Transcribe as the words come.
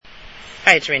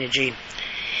Hi, it's Raina G.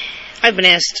 I've been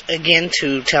asked again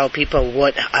to tell people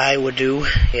what I would do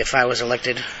if I was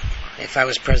elected, if I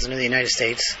was President of the United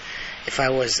States, if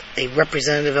I was a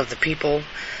representative of the people,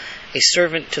 a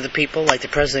servant to the people like the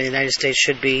President of the United States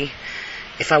should be,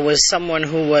 if I was someone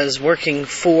who was working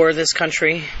for this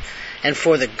country and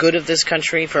for the good of this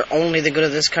country, for only the good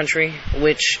of this country,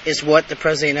 which is what the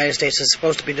President of the United States is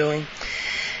supposed to be doing.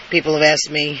 People have asked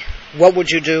me, what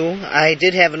would you do? I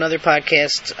did have another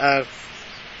podcast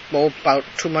about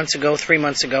 2 months ago, 3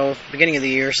 months ago, beginning of the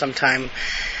year sometime,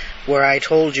 where I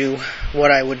told you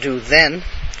what I would do then,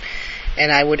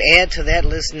 and I would add to that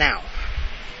list now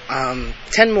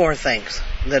 10 more things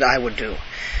that I would do.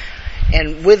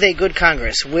 And with a good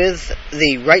Congress, with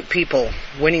the right people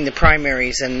winning the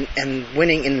primaries and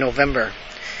winning in November,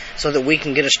 so that we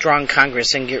can get a strong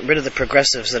Congress and get rid of the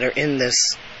progressives that are in this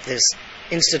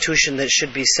institution that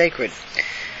should be sacred,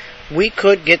 we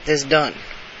could get this done.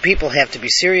 People have to be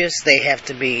serious, they have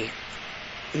to be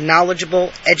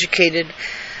knowledgeable, educated,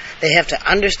 they have to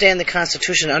understand the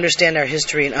Constitution, understand our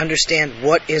history, and understand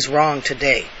what is wrong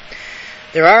today.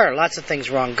 There are lots of things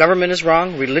wrong. Government is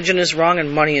wrong, religion is wrong,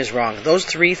 and money is wrong. Those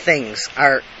three things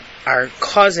are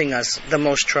causing us the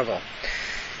most trouble.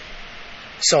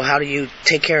 So how do you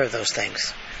take care of those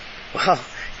things? Well,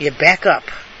 you back up.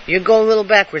 You go a little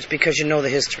backwards because you know the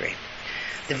history.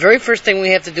 The very first thing we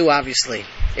have to do, obviously,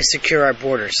 is secure our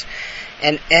borders.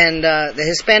 And the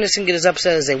Hispanics can get as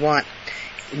upset as they want.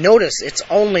 Notice it's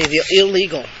only the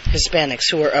illegal Hispanics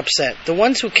who are upset. The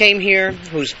ones who came here,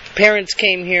 whose parents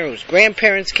came here, whose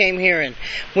grandparents came here and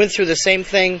went through the same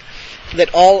thing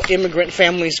that all immigrant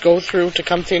families go through to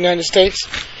come to the United States,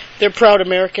 they're proud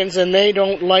Americans and they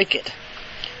don't like it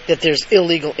that there's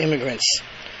illegal immigrants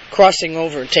crossing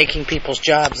over, taking people's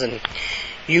jobs and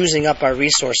using up our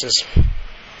resources,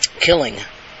 killing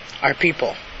our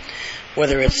people,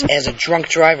 whether it's as a drunk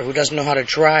driver who doesn't know how to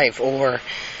drive or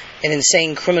an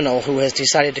insane criminal who has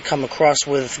decided to come across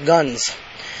with guns.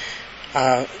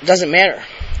 Doesn't matter.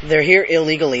 They're here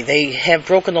illegally. They have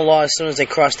broken the law as soon as they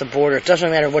cross the border. It doesn't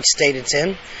matter what state it's in.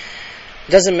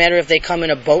 It doesn't matter if they come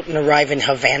in a boat and arrive in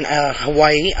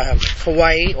Hawaii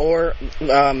or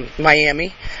Miami.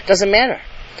 It doesn't matter.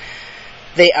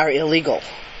 They are illegal.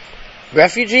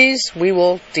 Refugees, we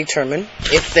will determine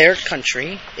if their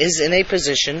country is in a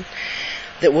position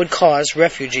that would cause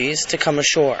refugees to come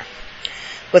ashore.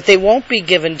 But they won't be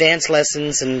given dance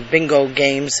lessons and bingo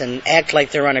games and act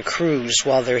like they're on a cruise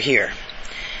while they're here.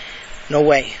 No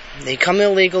way. They come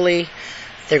illegally,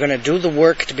 they're going to do the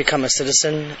work to become a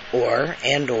citizen, or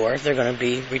they're going to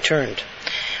be returned.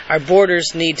 Our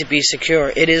borders need to be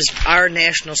secure. It is our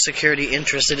national security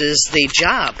interest. It is the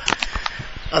job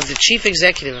of the chief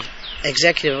executive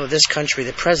of this country,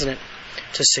 the president,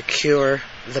 to secure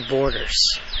the borders,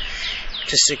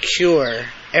 to secure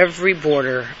every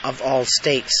border of all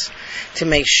states, to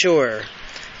make sure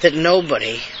that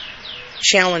nobody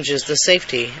challenges the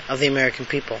safety of the American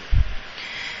people.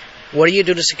 What do you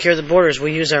do to secure the borders?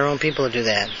 We use our own people to do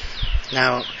that.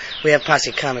 Now, we have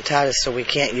posse comitatus, so we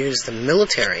can't use the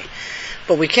military,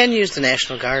 but we can use the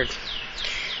National Guard.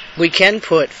 We can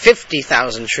put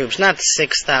 50,000 troops, not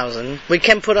 6,000. We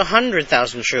can put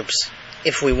 100,000 troops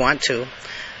if we want to,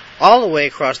 all the way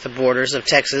across the borders of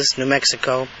Texas, New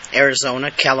Mexico, Arizona,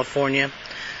 California,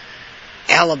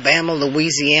 Alabama,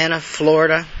 Louisiana,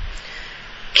 Florida.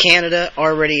 Canada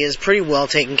already is pretty well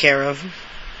taken care of.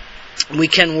 We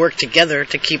can work together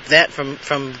to keep that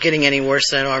from getting any worse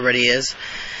than it already is.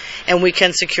 And we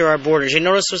can secure our borders. You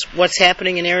notice what's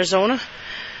happening in Arizona?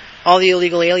 All the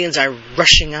illegal aliens are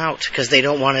rushing out because they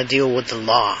don't want to deal with the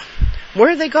law. Where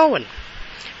are they going?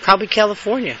 Probably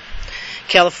California.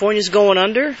 California's going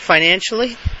under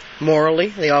financially, morally,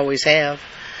 they always have.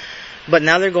 But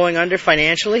now they're going under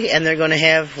financially, and they're going to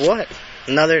have, what?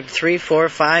 Another 3, 4,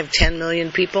 5, 10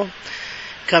 million people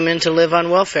come in to live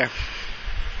on welfare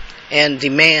and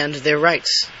demand their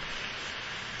rights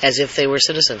as if they were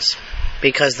citizens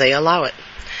because they allow it.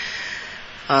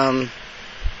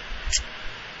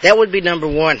 That would be number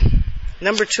one.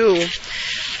 Number two,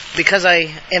 because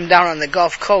I am down on the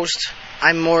Gulf Coast,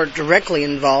 I'm more directly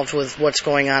involved with what's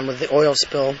going on with the oil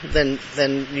spill than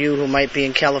you who might be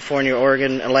in California,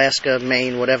 Oregon, Alaska,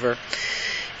 Maine, whatever.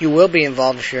 You will be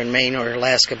involved if you're in Maine or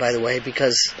Alaska, by the way,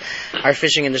 because our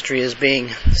fishing industry is being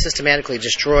systematically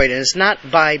destroyed. And it's not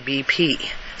by BP.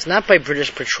 It's not by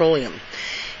British Petroleum.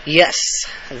 Yes,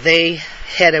 they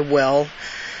had a well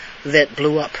that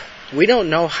blew up. We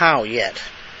don't know how yet.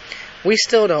 We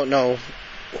still don't know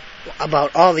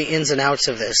about all the ins and outs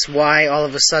of this. Why all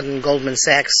of a sudden Goldman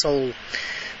Sachs sold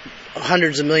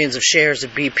hundreds of millions of shares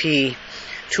of BP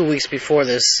 2 weeks before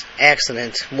this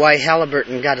accident, why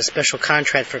Halliburton got a special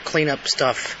contract for cleanup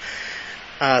stuff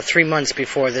 3 months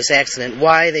before this accident,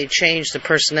 why they changed the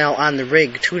personnel on the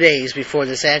rig 2 days before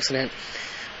this accident,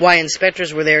 why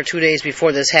inspectors were there 2 days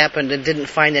before this happened and didn't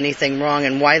find anything wrong,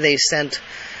 and why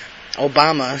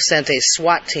Obama sent a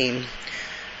SWAT team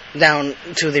down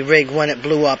to the rig when it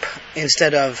blew up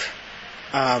instead of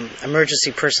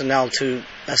emergency personnel to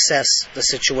assess the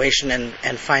situation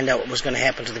and find out what was going to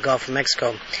happen to the Gulf of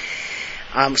Mexico.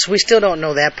 So we still don't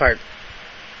know that part.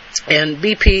 And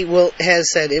BP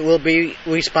has said it will be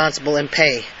responsible and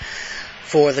pay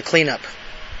for the cleanup.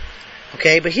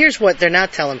 Okay, but here's what they're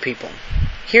not telling people.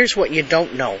 Here's what you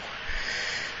don't know.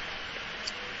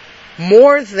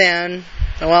 More than,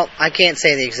 well, I can't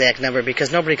say the exact number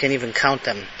because nobody can even count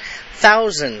them.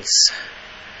 Thousands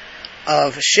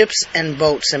of ships and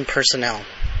boats and personnel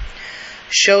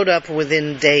showed up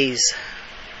within days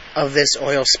of this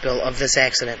oil spill, of this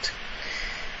accident,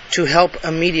 to help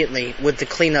immediately with the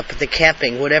cleanup, the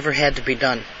capping, whatever had to be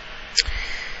done.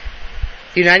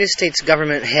 The United States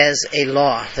government has a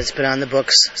law that's been on the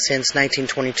books since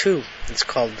 1922. It's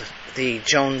called the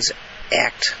Jones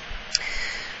Act.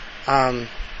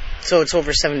 So it's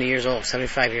over 70 years old,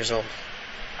 75 years old.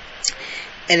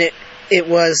 And it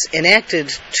was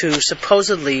enacted to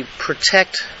supposedly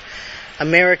protect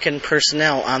American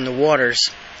personnel on the waters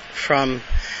from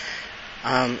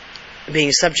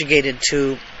being subjugated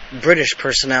to British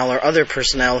personnel or other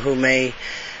personnel who may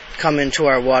come into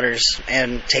our waters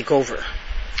and take over.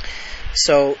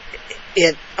 So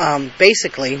it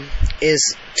basically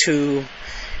is to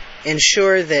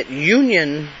ensure that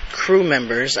Union crew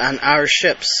members on our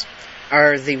ships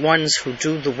are the ones who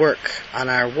do the work on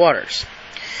our waters.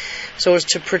 So it's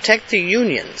to protect the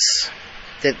unions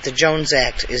that the Jones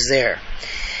Act is there.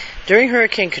 During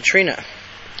Hurricane Katrina,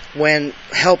 when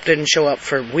help didn't show up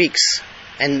for weeks,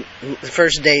 and the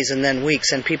first days and then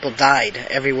weeks, and people died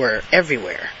everywhere,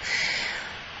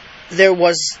 there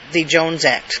was the Jones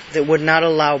Act that would not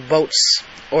allow boats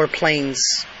or planes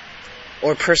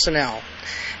or personnel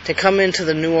to come into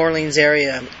the New Orleans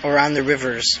area or on the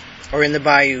rivers or in the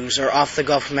bayous or off the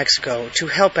Gulf of Mexico to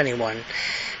help anyone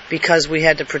because we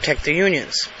had to protect the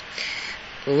unions.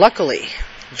 Luckily,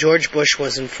 George Bush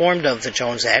was informed of the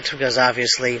Jones Act because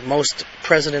obviously most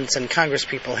presidents and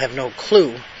congresspeople have no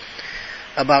clue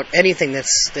about anything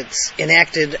that's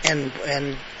enacted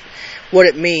and what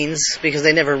it means because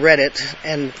they never read it,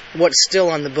 and what's still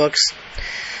on the books,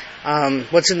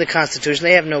 what's in the Constitution.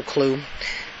 They have no clue.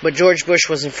 But George Bush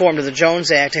was informed of the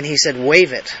Jones Act, and he said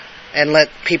waive it and let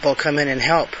people come in and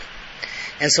help.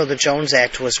 And so the Jones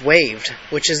Act was waived,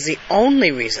 which is the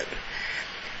only reason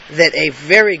that a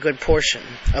very good portion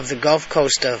of the Gulf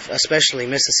Coast of especially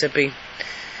Mississippi,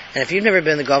 and if you've never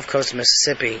been to the Gulf Coast of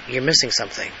Mississippi, you're missing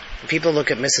something. People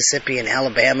look at Mississippi and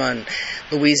Alabama and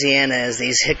Louisiana as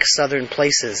these hick southern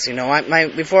places. You know,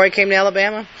 before I came to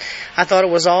Alabama, I thought it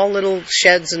was all little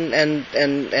sheds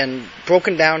and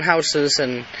broken down houses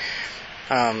and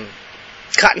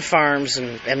cotton farms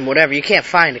and whatever. You can't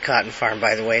find a cotton farm,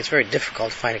 by the way. It's very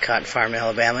difficult to find a cotton farm in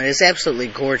Alabama. It's absolutely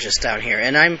gorgeous down here.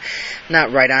 And I'm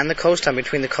not right on the coast. I'm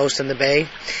between the coast and the bay.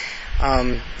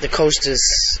 The coast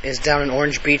is down in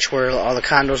Orange Beach where all the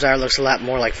condos are. It looks a lot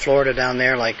more like Florida down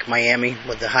there, like Miami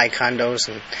with the high condos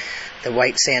and the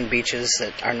white sand beaches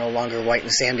that are no longer white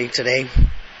and sandy today.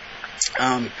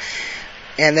 And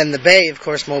then the bay, of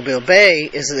course, Mobile Bay,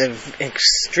 is an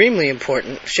extremely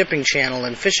important shipping channel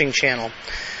and fishing channel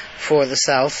for the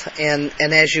South. And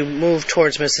as you move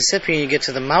towards Mississippi and you get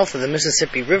to the mouth of the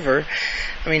Mississippi River,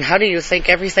 I mean, how do you think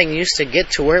everything used to get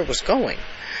to where it was going?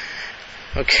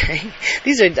 Okay,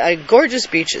 these are gorgeous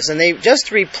beaches, and they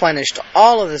just replenished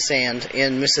all of the sand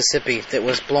in Mississippi that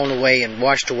was blown away and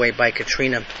washed away by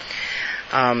Katrina.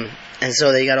 And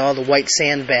so they got all the white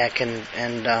sand back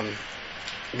and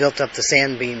built up the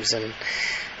sand beams and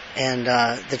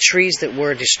the trees that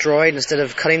were destroyed. Instead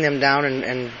of cutting them down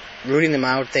and rooting them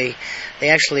out, they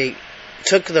actually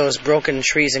took those broken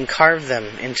trees and carved them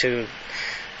into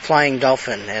flying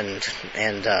dolphin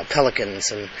and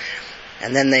pelicans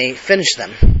and then they finished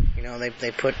them. You know, they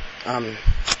put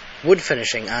wood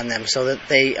finishing on them so that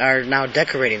they are now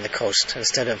decorating the coast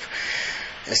instead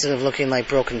of looking like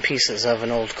broken pieces of an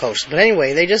old coast. But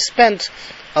anyway, they just spent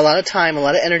a lot of time, a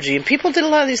lot of energy, and people did a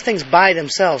lot of these things by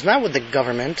themselves, not with the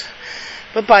government,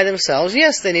 but by themselves.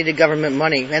 Yes, they needed government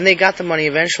money, and they got the money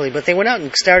eventually, but they went out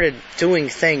and started doing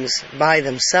things by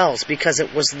themselves because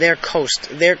it was their coast,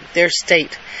 their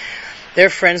state, their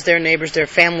friends, their neighbors, their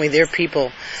family, their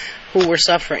people who were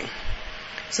suffering.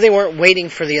 So they weren't waiting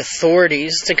for the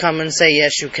authorities to come and say,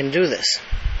 yes, you can do this.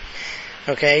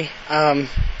 Okay?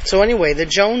 So anyway, the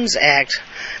Jones Act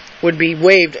would be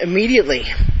waived immediately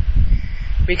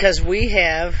because we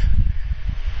have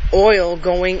oil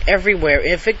going everywhere.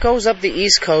 If it goes up the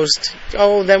East Coast,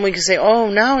 then we can say,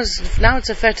 now it's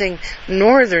affecting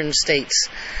northern states.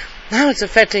 Now it's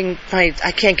affecting I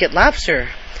can't get lobster.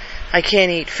 I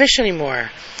can't eat fish anymore.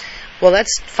 Well,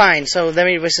 that's fine. So then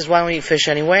everybody says, why don't we eat fish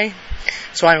anyway?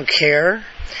 So I don't care.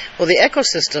 Well, the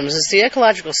ecosystems, it's the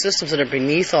ecological systems that are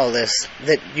beneath all this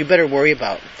that you better worry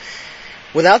about.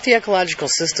 Without the ecological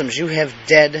systems, you have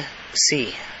dead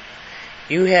sea.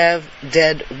 You have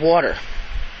dead water.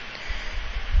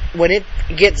 When it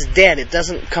gets dead, it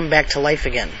doesn't come back to life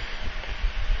again.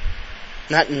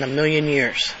 Not in a million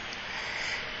years.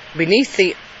 Beneath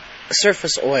the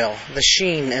surface oil, the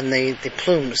sheen and the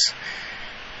plumes,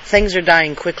 things are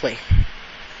dying quickly.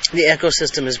 The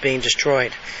ecosystem is being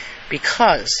destroyed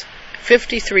because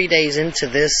 53 days into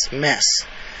this mess,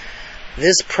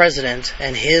 this president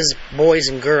and his boys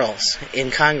and girls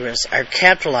in Congress are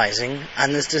capitalizing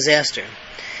on this disaster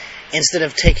instead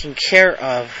of taking care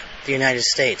of the United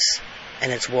States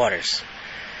and its waters.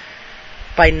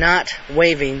 By not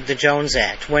waiving the Jones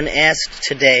Act, when asked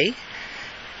today,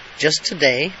 just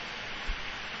today,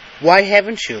 why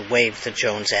haven't you waived the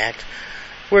Jones Act?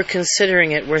 We're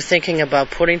considering it. We're thinking about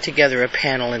putting together a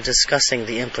panel and discussing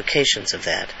the implications of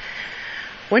that.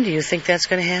 When do you think that's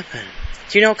going to happen?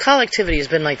 Do you know, collectivity has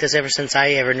been like this ever since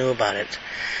I ever knew about it.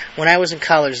 When I was in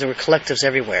college, there were collectives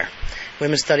everywhere.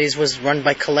 Women's studies was run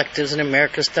by collectives, and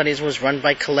American studies was run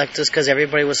by collectives because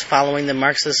everybody was following the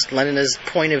Marxist-Leninist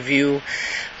point of view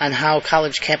on how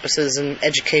college campuses and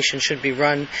education should be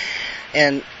run.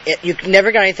 And you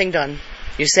never got anything done.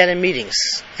 You sat in meetings,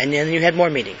 and then you had more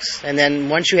meetings. And then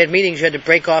once you had meetings, you had to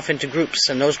break off into groups,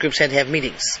 and those groups had to have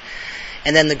meetings.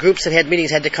 And then the groups that had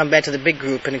meetings had to come back to the big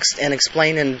group and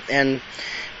explain and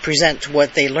present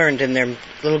what they learned in their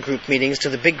little group meetings to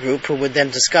the big group, who would then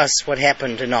discuss what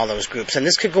happened in all those groups. And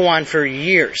this could go on for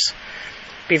years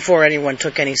before anyone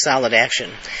took any solid action.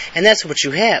 And that's what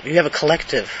you have. You have a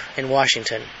collective in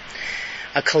Washington.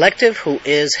 A collective who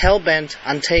is hell-bent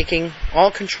on taking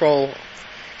all control,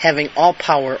 having all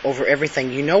power over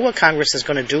everything. You know what Congress is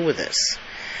going to do with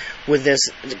this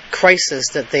crisis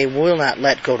that they will not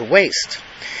let go to waste.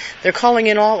 They're calling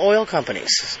in all oil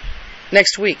companies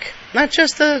next week. Not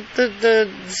just the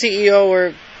CEO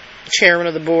or chairman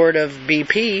of the board of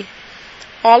BP,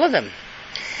 all of them.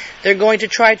 They're going to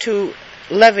try to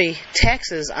levy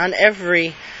taxes on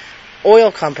every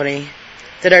oil company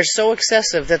that are so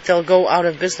excessive that they'll go out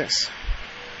of business.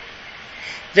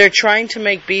 They're trying to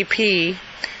make BP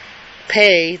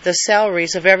pay the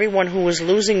salaries of everyone who is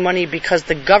losing money because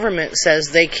the government says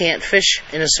they can't fish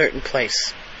in a certain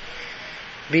place.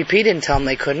 BP didn't tell them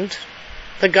they couldn't.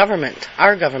 The government,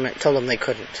 our government, told them they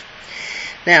couldn't.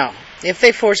 Now, if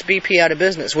they force BP out of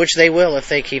business, which they will if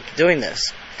they keep doing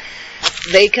this,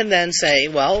 they can then say,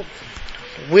 well,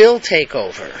 we'll take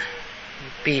over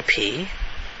BP,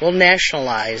 we'll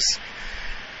nationalize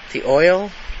the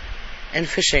oil and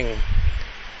fishing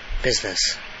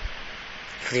business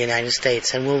for the United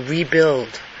States, and we'll rebuild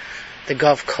the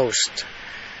Gulf Coast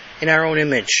in our own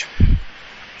image,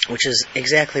 which is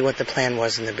exactly what the plan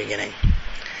was in the beginning.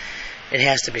 It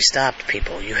has to be stopped,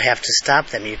 people. You have to stop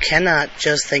them. You cannot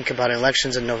just think about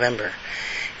elections in November.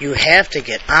 You have to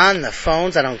get on the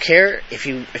phones. I don't care if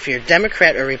you're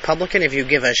Democrat or Republican, if you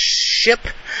give a ship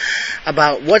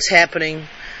about what's happening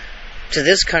to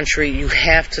this country, you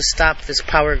have to stop this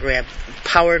power grab.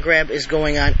 Power grab is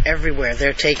going on everywhere.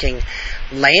 They're taking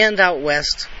land out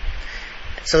west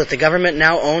so that the government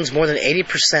now owns more than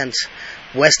 80%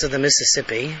 west of the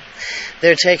Mississippi.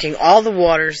 They're taking all the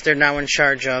waters they're now in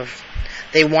charge of.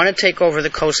 They want to take over the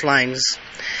coastlines.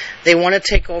 They want to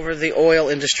take over the oil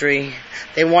industry.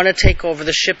 They want to take over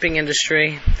the shipping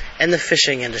industry and the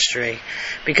fishing industry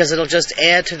because it'll just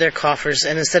add to their coffers.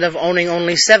 And instead of owning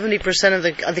only 70% of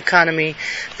the economy,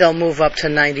 they'll move up to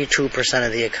 92%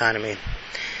 of the economy.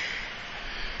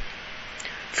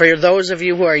 For those of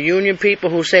you who are union people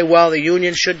who say, well, the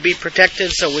union should be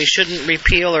protected, so we shouldn't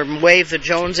repeal or waive the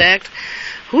Jones Act,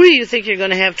 who do you think you're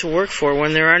going to have to work for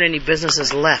when there aren't any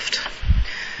businesses left?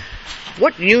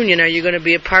 What union are you going to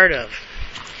be a part of?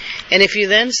 And if you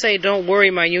then say, don't worry,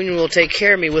 my union will take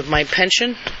care of me with my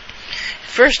pension,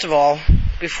 first of all,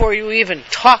 before you even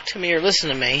talk to me or listen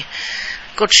to me,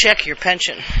 go check your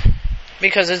pension,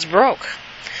 because it's broke.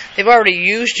 They've already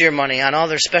used your money on all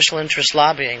their special interest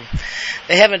lobbying.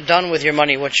 They haven't done with your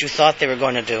money what you thought they were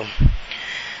going to do.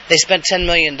 They spent $10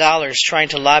 million trying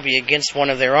to lobby against one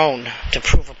of their own to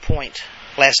prove a point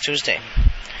last Tuesday.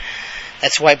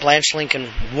 That's why Blanche Lincoln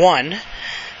won,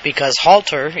 Because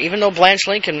Halter, even though Blanche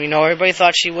Lincoln, everybody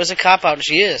thought she was a cop-out, and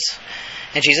she is.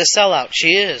 And she's a sellout,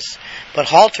 she is. But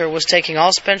Halter was taking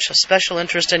all special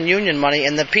interest in Union money,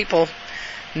 and the people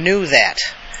knew that.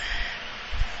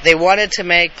 They wanted to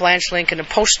make Blanche Lincoln a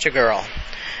poster girl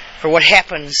for what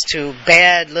happens to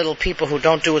bad little people who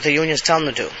don't do what the unions tell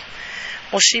them to do.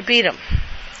 Well, she beat them.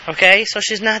 Okay? So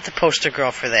she's not the poster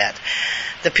girl for that.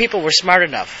 The people were smart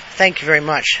enough. Thank you very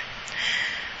much.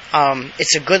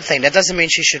 It's a good thing. That doesn't mean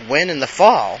she should win in the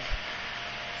fall.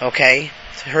 Okay?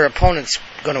 Her opponent's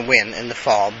going to win in the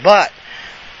fall. But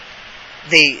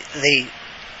the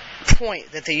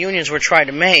point that the unions were trying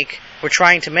to make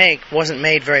wasn't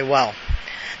made very well.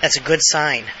 That's a good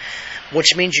sign,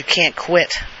 which means you can't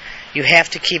quit. You have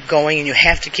to keep going, and you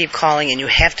have to keep calling, and you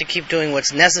have to keep doing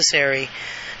what's necessary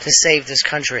to save this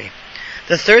country.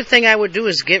 The third thing I would do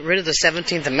is get rid of the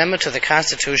 17th Amendment to the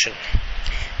Constitution.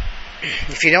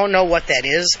 If you don't know what that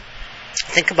is,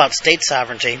 think about state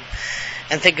sovereignty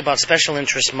and think about special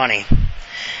interest money.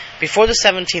 Before the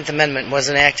 17th Amendment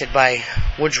was enacted by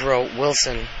Woodrow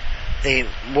Wilson, the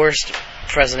worst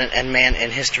president and man in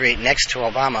history next to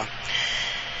Obama,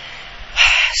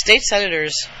 state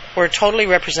senators were totally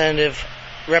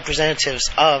representatives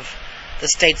of the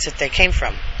states that they came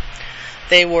from.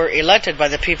 They were elected by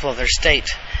the people of their state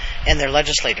and their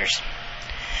legislators.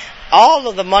 All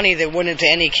of the money that went into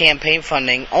any campaign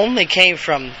funding only came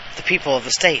from the people of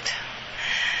the state.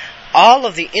 All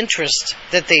of the interest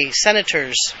that the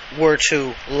senators were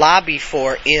to lobby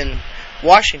for in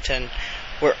Washington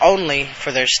were only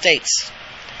for their states.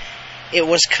 It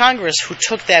was Congress who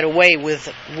took that away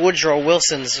with Woodrow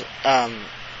Wilson's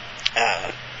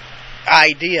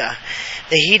idea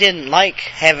that he didn't like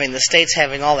having the states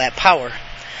having all that power.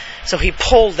 So he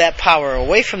pulled that power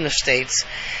away from the states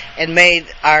and made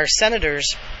our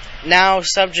senators now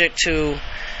subject to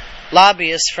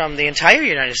lobbyists from the entire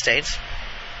United States.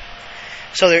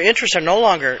 So their interests are no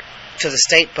longer to the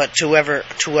state, but to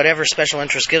whatever special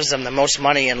interest gives them the most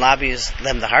money and lobbies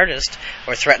them the hardest,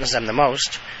 or threatens them the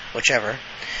most, whichever,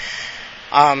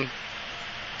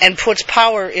 and puts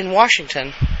power in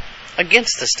Washington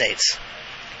against the states.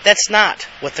 That's not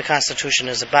what the Constitution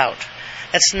is about.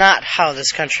 That's not how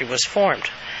this country was formed.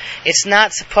 It's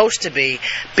not supposed to be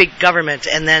big government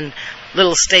and then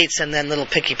little states and then little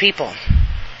picky people.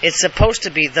 It's supposed to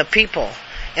be the people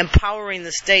empowering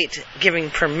the state, giving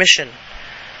permission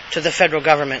to the federal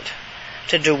government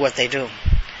to do what they do.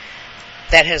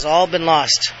 That has all been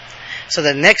lost. So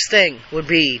the next thing would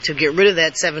be to get rid of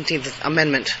that 17th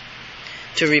Amendment,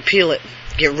 to repeal it,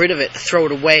 get rid of it, throw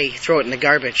it away, throw it in the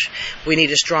garbage. We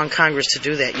need a strong Congress to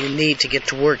do that. You need to get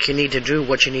to work. You need to do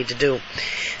what you need to do.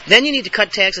 Then you need to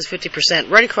cut taxes 50%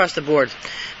 right across the board,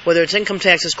 whether it's income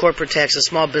taxes, corporate taxes,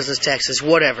 small business taxes,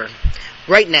 whatever.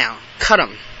 Right now, cut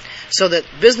them so that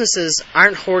businesses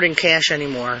aren't hoarding cash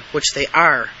anymore, which they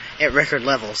are at record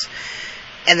levels.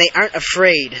 And they aren't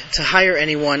afraid to hire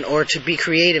anyone or to be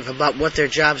creative about what their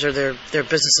jobs or their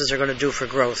businesses are going to do for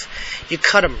growth. You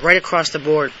cut them right across the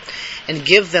board and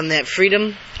give them that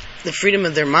freedom, the freedom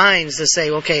of their minds to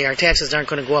say, okay, our taxes aren't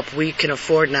going to go up. We can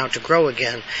afford now to grow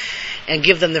again. And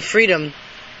give them the freedom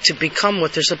to become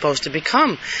what they're supposed to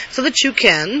become so that you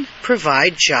can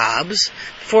provide jobs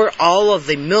for all of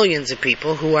the millions of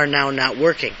people who are now not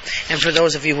working. And for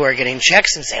those of you who are getting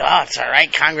checks and say, oh, it's all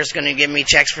right, Congress is going to give me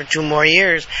checks for 2 more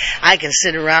years. I can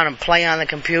sit around and play on the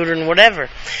computer and whatever.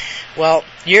 Well,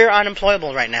 you're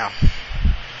unemployable right now.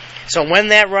 So when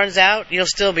that runs out, you'll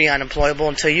still be unemployable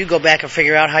until you go back and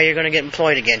figure out how you're going to get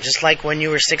employed again, just like when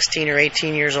you were 16 or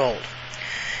 18 years old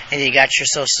and you got your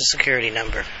Social Security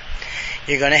number.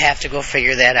 You're going to have to go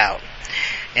figure that out.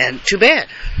 And too bad.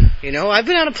 I've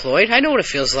been unemployed. I know what it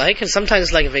feels like. And sometimes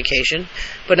it's like a vacation,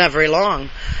 but not very long.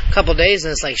 A couple of days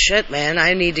and it's like, shit, man,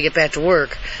 I need to get back to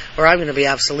work or I'm going to be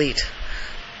obsolete.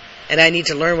 And I need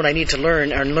to learn what I need to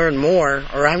learn and learn more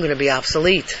or I'm going to be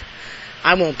obsolete.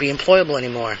 I won't be employable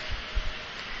anymore.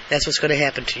 That's what's going to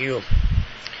happen to you.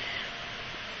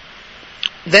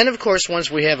 Then, of course,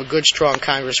 once we have a good, strong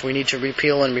Congress, we need to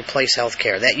repeal and replace health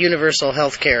care. That universal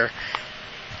health care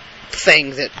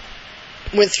thing that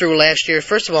went through last year,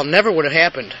 first of all, never would have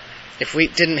happened if we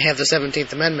didn't have the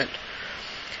 17th Amendment.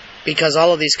 Because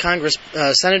all of these Congress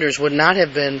senators would not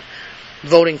have been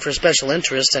voting for special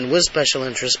interest and with special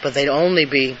interest, but they'd only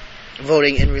be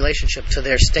voting in relationship to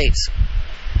their states.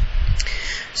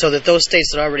 So that those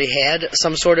states that already had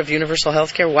some sort of universal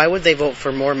health care, why would they vote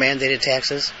for more mandated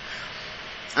taxes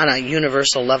on a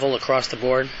universal level across the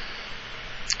board?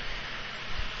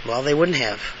 Well, they wouldn't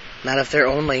have. Not if they're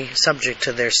only subject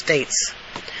to their states.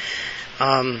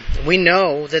 We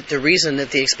know that the reason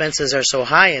that the expenses are so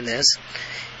high in this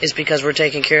is because we're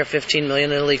taking care of 15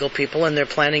 million illegal people, and they're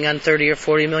planning on 30 or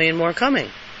 40 million more coming.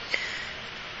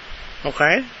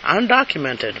 Okay?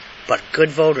 Undocumented, but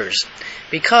good voters.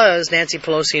 Because Nancy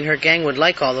Pelosi and her gang would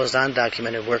like all those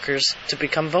undocumented workers to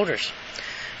become voters.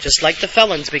 Just like the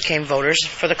felons became voters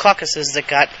for the caucuses that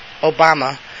got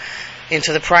Obama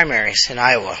into the primaries in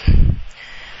Iowa.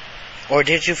 Or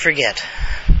did you forget?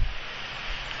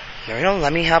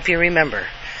 Let me help you remember.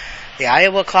 The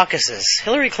Iowa caucuses,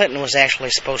 Hillary Clinton was actually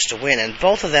supposed to win, and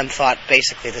both of them thought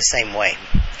basically the same way.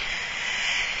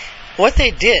 What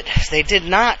they did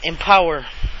not empower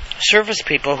service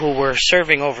people who were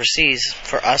serving overseas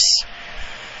for us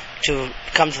to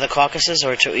come to the caucuses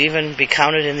or to even be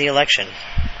counted in the election.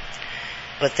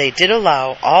 But they did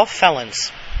allow all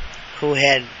felons who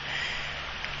had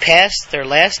passed their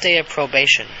last day of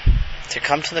probation to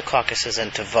come to the caucuses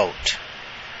and to vote.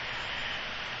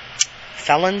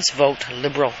 Felons vote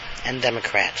Liberal and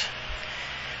Democrat.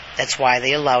 That's why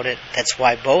they allowed it. That's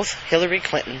why both Hillary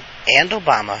Clinton and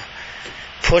Obama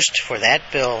pushed for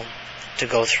that bill to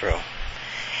go through.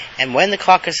 And when the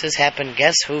caucuses happened,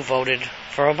 guess who voted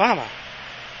for Obama?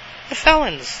 The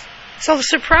felons. So,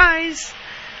 surprise!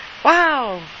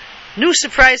 Wow! New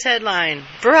surprise headline.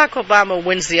 Barack Obama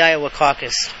wins the Iowa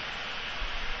caucus.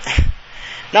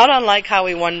 Not unlike how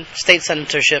he won state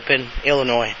senatorship in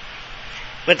Illinois.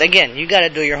 But again, you got to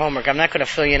do your homework. I'm not going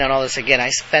to fill you in on all this again. I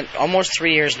spent almost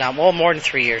 3 years now, well, more than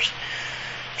 3 years,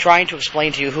 trying to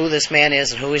explain to you who this man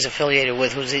is and who he's affiliated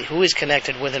with, who he's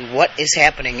connected with, and what is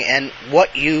happening and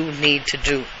what you need to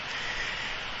do.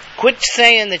 Quit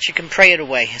saying that you can pray it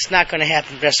away. It's not going to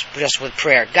happen just with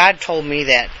prayer. God told me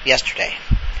that yesterday.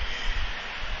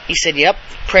 He said, yep,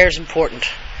 prayer is important.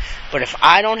 But if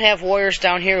I don't have warriors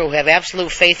down here who have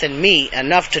absolute faith in me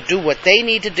enough to do what they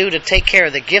need to do to take care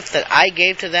of the gift that I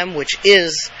gave to them, which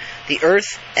is the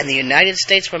earth and the United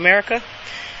States of America,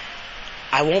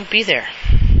 I won't be there.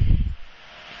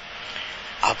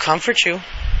 I'll comfort you.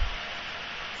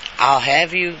 I'll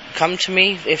have you come to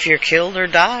me if you're killed or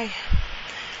die.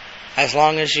 As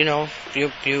long as, you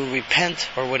repent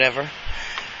or whatever.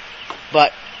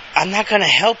 But I'm not going to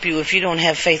help you if you don't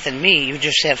have faith in me. You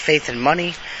just have faith in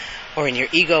money, or in your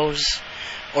egos,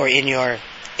 or in your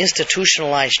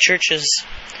institutionalized churches.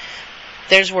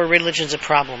 There's where religion's a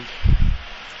problem.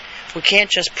 We can't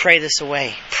just pray this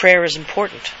away. Prayer is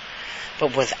important.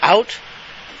 But without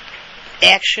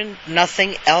action,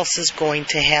 nothing else is going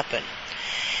to happen.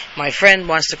 My friend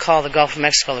wants to call the Gulf of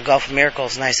Mexico the Gulf of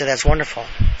Miracles, and I said, that's wonderful.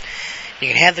 You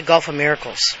can have the Gulf of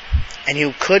Miracles, and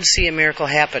you could see a miracle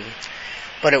happen,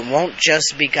 but it won't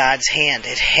just be God's hand.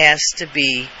 It has to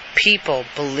be people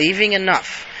believing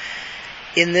enough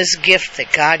in this gift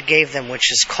that God gave them,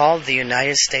 which is called the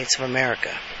United States of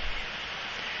America,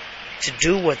 to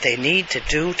do what they need to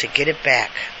do to get it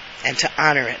back and to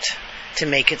honor it, to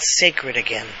make it sacred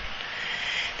again.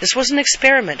 This was an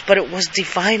experiment, but it was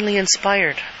divinely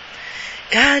inspired.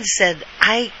 God said,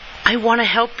 I want to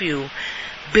help you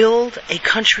build a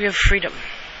country of freedom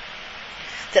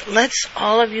that lets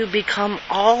all of you become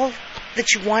all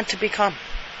that you want to become.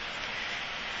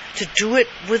 To do it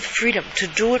with freedom, to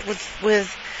do it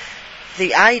with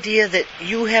the idea that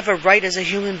you have a right as a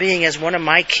human being, as one of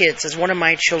my kids, as one of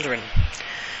my children,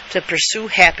 to pursue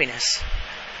happiness,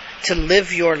 to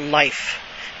live your life,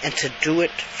 and to do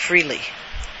it freely,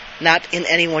 not in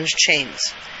anyone's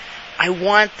chains. I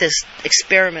want this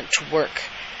experiment to work.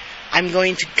 I'm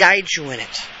going to guide you in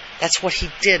it. That's what he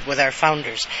did with our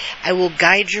founders. I will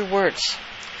guide your words.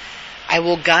 I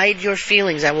will guide your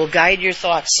feelings. I will guide your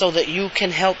thoughts so that you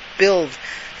can help build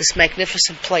this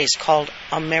magnificent place called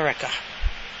America.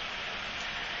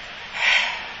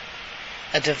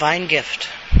 A divine gift.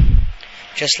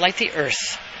 Just like the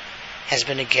earth has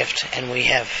been a gift and we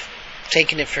have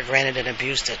taken it for granted and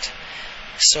abused it,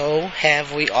 so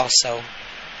have we also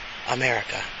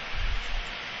America.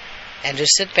 And to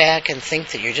sit back and think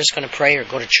that you're just going to pray or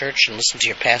go to church and listen to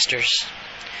your pastors,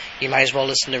 you might as well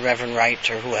listen to Reverend Wright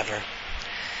or whoever.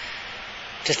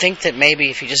 To think that maybe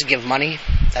if you just give money,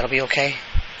 that'll be okay.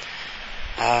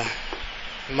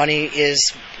 Money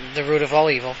is the root of all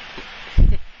evil.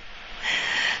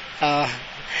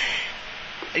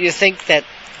 You think that,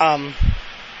 I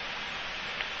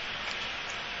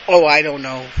don't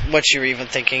know what you're even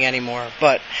thinking anymore.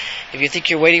 But if you think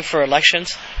you're waiting for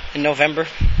elections in November,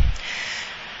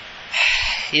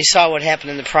 you saw what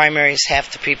happened in the primaries.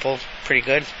 Half the people, pretty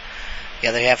good. The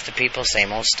other half the people,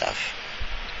 same old stuff.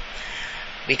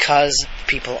 Because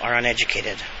people are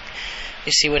uneducated.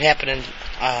 You see what happened in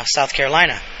South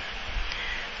Carolina.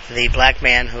 the black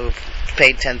man who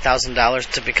paid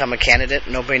 $10,000 to become a candidate.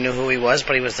 Nobody knew who he was,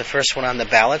 but he was the first one on the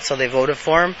ballot, so they voted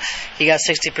for him. He got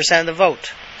 60% of the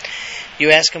vote.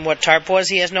 You ask him what TARP was,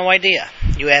 he has no idea.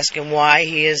 You ask him why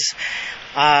he is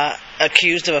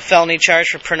accused of a felony charge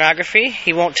for pornography,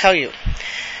 he won't tell you.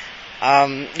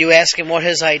 You ask him what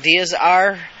his ideas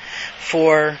are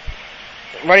for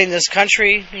running this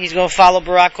country, he's going to follow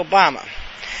Barack Obama.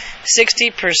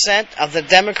 60% of the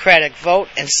Democratic vote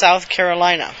in South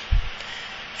Carolina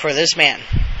for this man.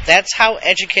 That's how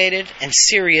educated and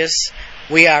serious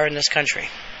we are in this country.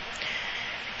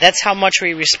 That's how much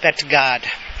we respect God.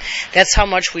 That's how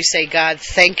much we say, God,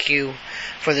 thank you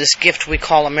for this gift we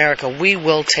call America. We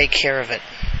will take care of it.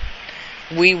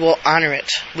 We will honor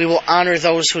it. We will honor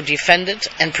those who defend it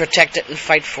and protect it and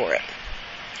fight for it.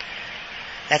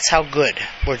 That's how good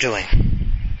we're doing.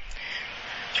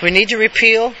 So we need to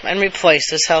repeal and replace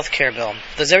this health care bill.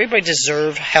 Does everybody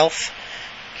deserve health?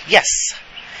 Yes.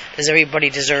 Does everybody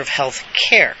deserve health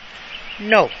care?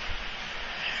 No.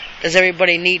 Does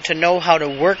everybody need to know how to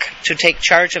work to take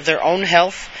charge of their own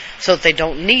health so that they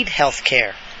don't need health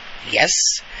care? Yes.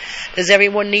 Does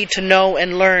everyone need to know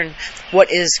and learn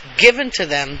what is given to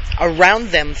them, around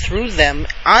them, through them,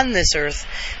 on this earth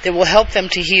that will help them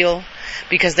to heal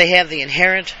because they have the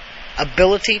inherent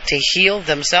ability to heal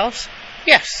themselves?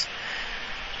 Yes.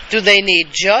 Do they need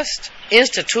just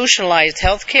institutionalized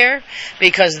health care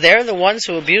because they're the ones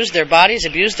who abuse their bodies,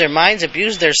 abuse their minds,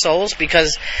 abuse their souls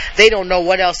because they don't know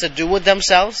what else to do with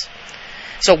themselves?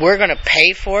 So we're going to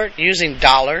pay for it using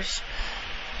dollars?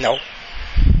 No.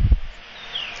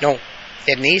 No.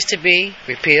 It needs to be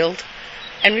repealed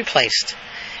and replaced.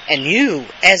 And you,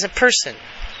 as a person,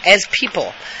 as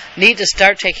people, need to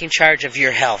start taking charge of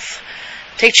your health.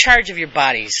 Take charge of your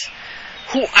bodies.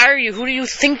 Who are you? Who do you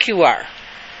think you are?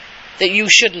 That you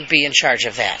shouldn't be in charge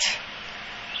of that.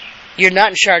 You're not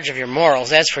in charge of your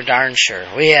morals, that's for darn sure.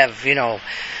 We have,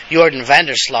 Jordan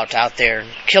Vandersloot out there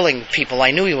killing people.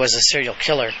 I knew he was a serial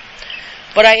killer.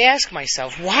 But I ask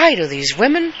myself, why do these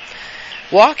women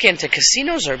walk into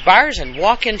casinos or bars and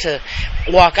walk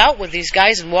out with these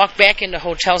guys and walk back into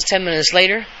hotels 10 minutes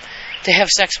later to have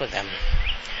sex with them?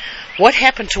 What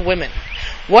happened to women?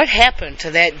 What happened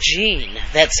to that gene,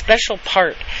 that special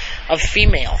part of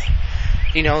female?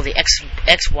 The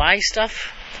XY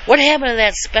stuff? What happened to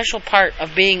that special part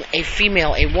of being a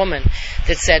female, a woman,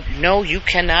 that said, no, you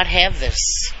cannot have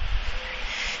this.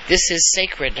 This is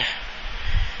sacred.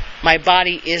 My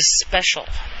body is special.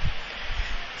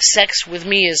 Sex with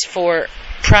me is for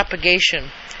propagation.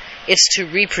 It's to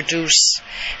reproduce.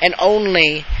 And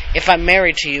only if I'm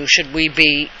married to you should we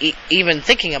be even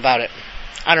thinking about it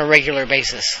on a regular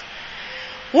basis.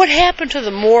 What happened to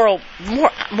the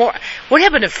what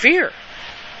happened to fear?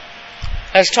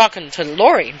 I was talking to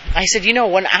Lori. I said,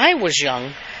 when I was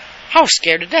young, I was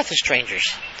scared to death of strangers.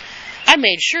 I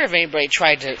made sure if anybody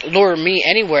tried to lure me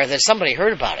anywhere that somebody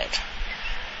heard about it.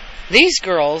 These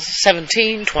girls,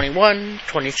 17, 21,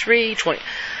 23, 20,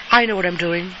 I know what I'm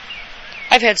doing.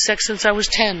 I've had sex since I was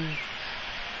 10.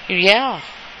 Yeah.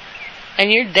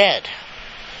 And you're dead.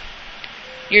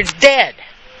 You're dead.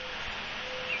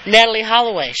 Natalie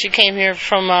Holloway, she came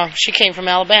from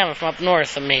Alabama, from up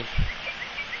north of me.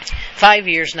 5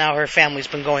 years now her family's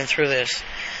been going through this.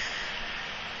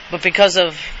 But because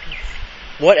of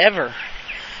whatever,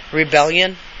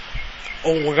 rebellion,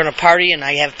 we're going to party and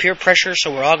I have peer pressure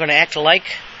so we're all going to act alike.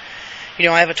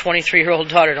 I have a 23-year-old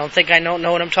daughter. Don't think I don't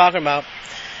know what I'm talking about.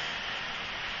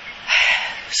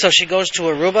 So she goes to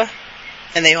Aruba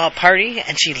and they all party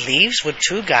and she leaves with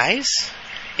 2 guys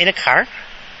in a car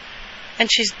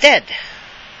and she's dead.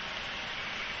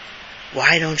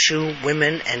 Why don't you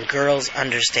women and girls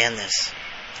understand this?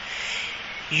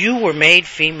 You were made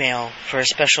female for a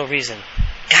special reason.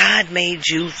 God made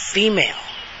you female.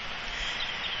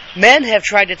 Men have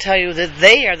tried to tell you that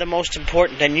they are the most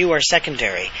important and you are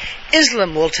secondary.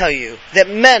 Islam will tell you that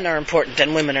men are important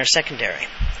and women are secondary.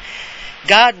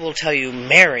 God will tell you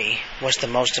Mary was the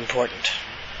most important.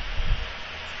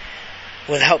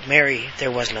 Without Mary,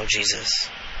 there was no Jesus.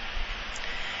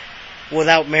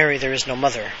 Without Mary, there is no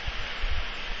mother.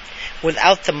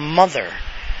 Without the mother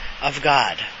of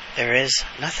God, there is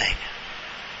nothing.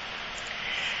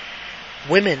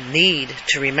 Women need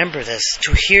to remember this,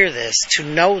 to hear this, to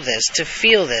know this, to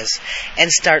feel this,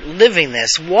 and start living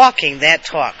this, walking that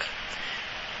talk.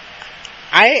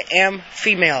 I am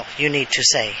female, you need to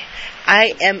say.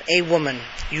 I am a woman.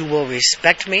 You will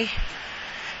respect me.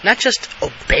 Not just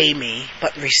obey me,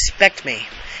 but respect me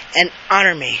and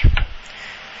honor me.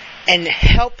 And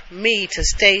help me to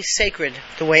stay sacred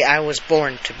the way I was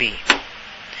born to be.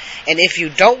 And if you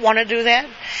don't want to do that,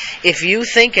 if you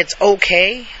think it's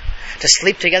okay to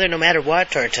sleep together no matter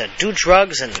what, or to do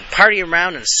drugs and party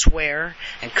around and swear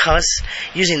and cuss,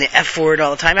 using the F word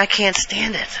all the time. I can't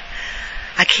stand it.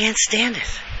 I can't stand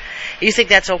it. You think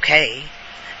that's okay?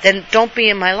 Then don't be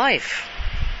in my life.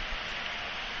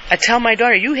 I tell my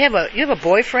daughter, you have a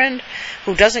boyfriend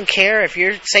who doesn't care if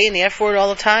you're saying the F word all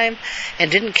the time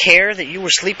and didn't care that you were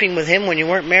sleeping with him when you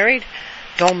weren't married?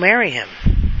 Don't marry him.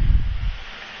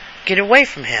 Get away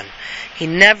from him. He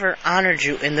never honored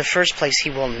you in the first place. He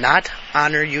will not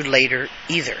honor you later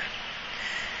either.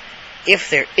 If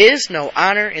there is no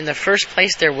honor in the first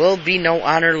place, there will be no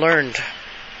honor learned.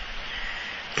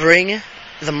 Bring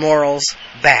the morals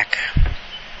back.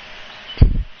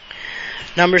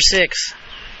 Number 6,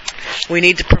 we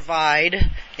need to provide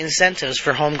incentives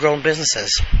for homegrown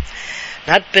businesses.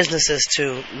 Not businesses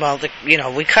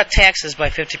we cut taxes by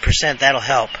 50%, that'll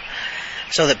help,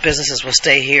 so that businesses will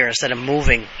stay here instead of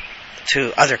moving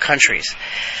to other countries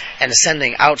and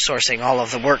outsourcing all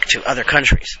of the work to other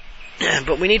countries.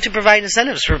 But we need to provide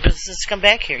incentives for businesses to come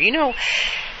back here.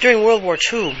 During World War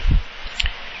II,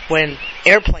 when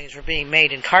airplanes were being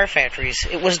made in car factories,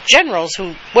 it was generals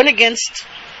who went against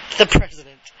the president.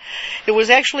 It was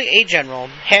actually a general,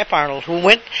 Hap Arnold, who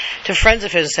went to friends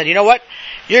of his and said, you know what,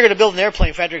 you're going to build an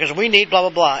airplane factory because we need blah, blah,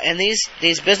 blah. And these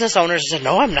business owners said,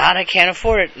 no, I'm not, I can't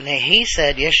afford it. And he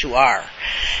said, yes, you are.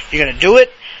 You're going to do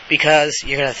it because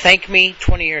you're going to thank me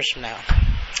 20 years from now.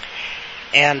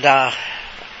 And,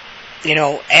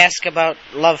 ask about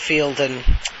Love Field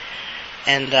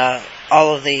and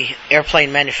all of the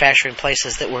airplane manufacturing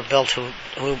places that were built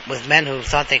with men who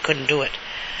thought they couldn't do it,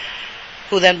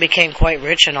 who then became quite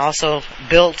rich and also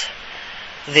built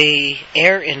the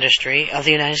air industry of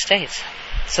the United States,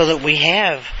 so that we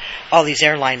have all these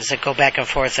airlines that go back and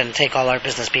forth and take all our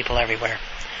business people everywhere.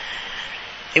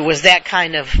 It was that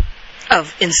kind of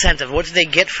incentive. What did they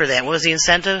get for that? What was the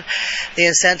incentive? The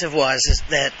incentive was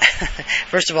that,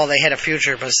 first of all, they had a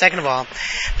future, but second of all,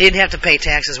 they didn't have to pay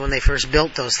taxes when they first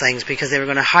built those things because they were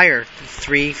going to hire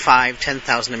 3, 5,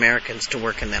 10,000 Americans to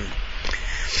work in them.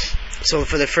 So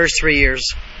for the first 3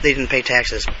 years, they didn't pay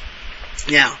taxes.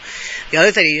 Now, the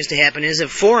other thing that used to happen is if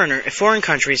foreign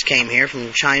countries came here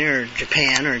from China or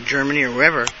Japan or Germany or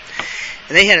wherever, and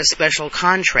they had a special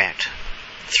contract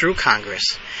through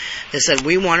Congress that said,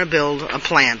 we want to build a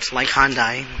plant like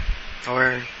Hyundai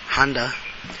or Honda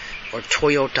or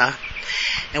Toyota,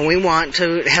 and we want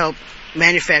to help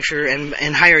manufacture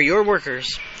and hire your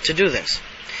workers to do this.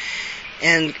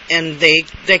 And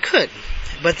they could,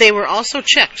 but they were also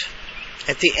checked.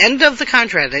 At the end of the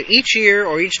contract, at each year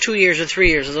or each 2 years or 3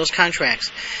 years of those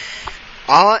contracts,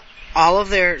 all of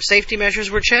their safety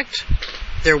measures were checked,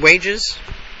 their wages,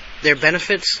 their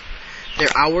benefits,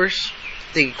 their hours,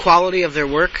 the quality of their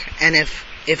work, and if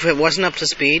it wasn't up to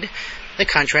speed, the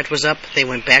contract was up, they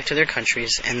went back to their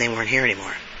countries, and they weren't here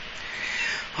anymore.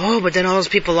 Oh, but then all those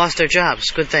people lost their jobs.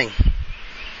 Good thing.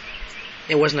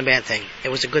 It wasn't a bad thing. It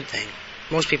was a good thing.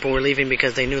 Most people were leaving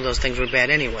because they knew those things were bad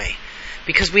anyway.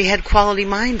 Because we had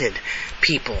quality-minded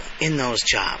people in those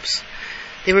jobs.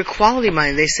 They were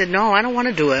quality-minded. They said, no, I don't want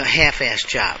to do a half-assed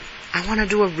job. I want to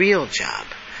do a real job.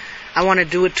 I want to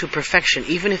do it to perfection,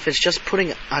 even if it's just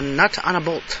putting a nut on a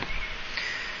bolt.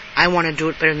 I want to do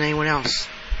it better than anyone else.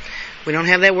 We don't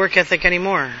have that work ethic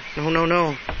anymore.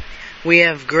 No. We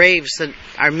have graves that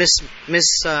are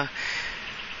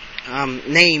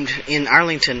named in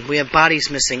Arlington. We have bodies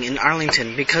missing in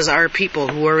Arlington because our people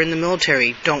who are in the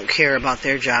military don't care about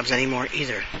their jobs anymore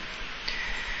either.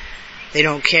 They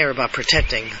don't care about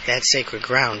protecting that sacred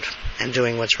ground and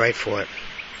doing what's right for it.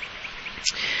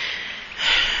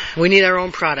 We need our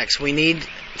own products. We need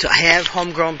to have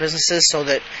homegrown businesses so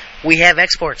that we have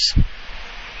exports,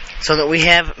 so that we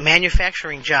have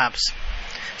manufacturing jobs,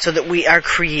 so that we are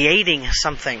creating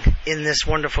something in this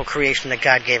wonderful creation that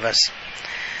God gave us.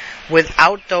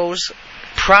 Without those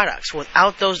products,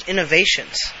 without those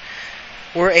innovations,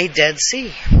 we're a Dead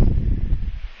Sea.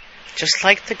 Just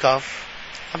like the Gulf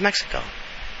of Mexico.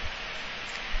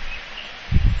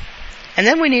 And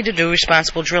then we need to do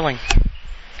responsible drilling.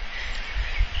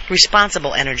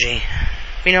 Responsible energy.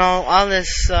 All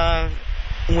this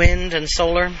wind and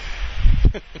solar.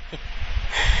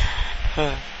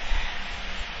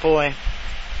 Boy.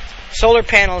 Solar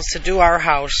panels to do our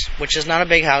house, which is not a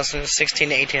big house, it's 1,600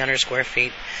 to 1,800 square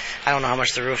feet. I don't know how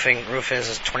much the roof is.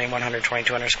 It's 2,100,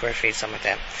 2,200 square feet, something like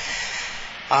that.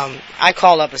 I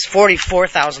called up, it's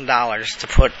 $44,000 to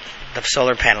put the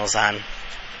solar panels on.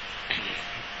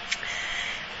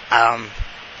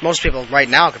 Most people right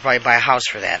now could probably buy a house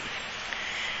for that.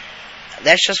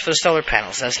 That's just for the solar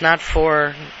panels. That's not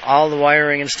for all the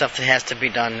wiring and stuff that has to be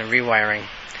done, the rewiring.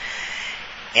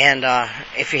 And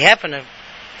if you happen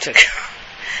to to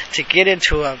to get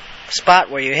into a spot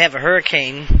where you have a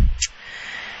hurricane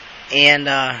and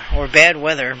or bad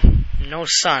weather, no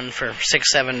sun for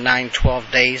 6, 7, 9,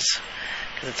 12 days,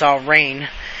 because it's all rain,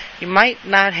 you might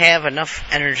not have enough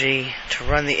energy to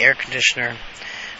run the air conditioner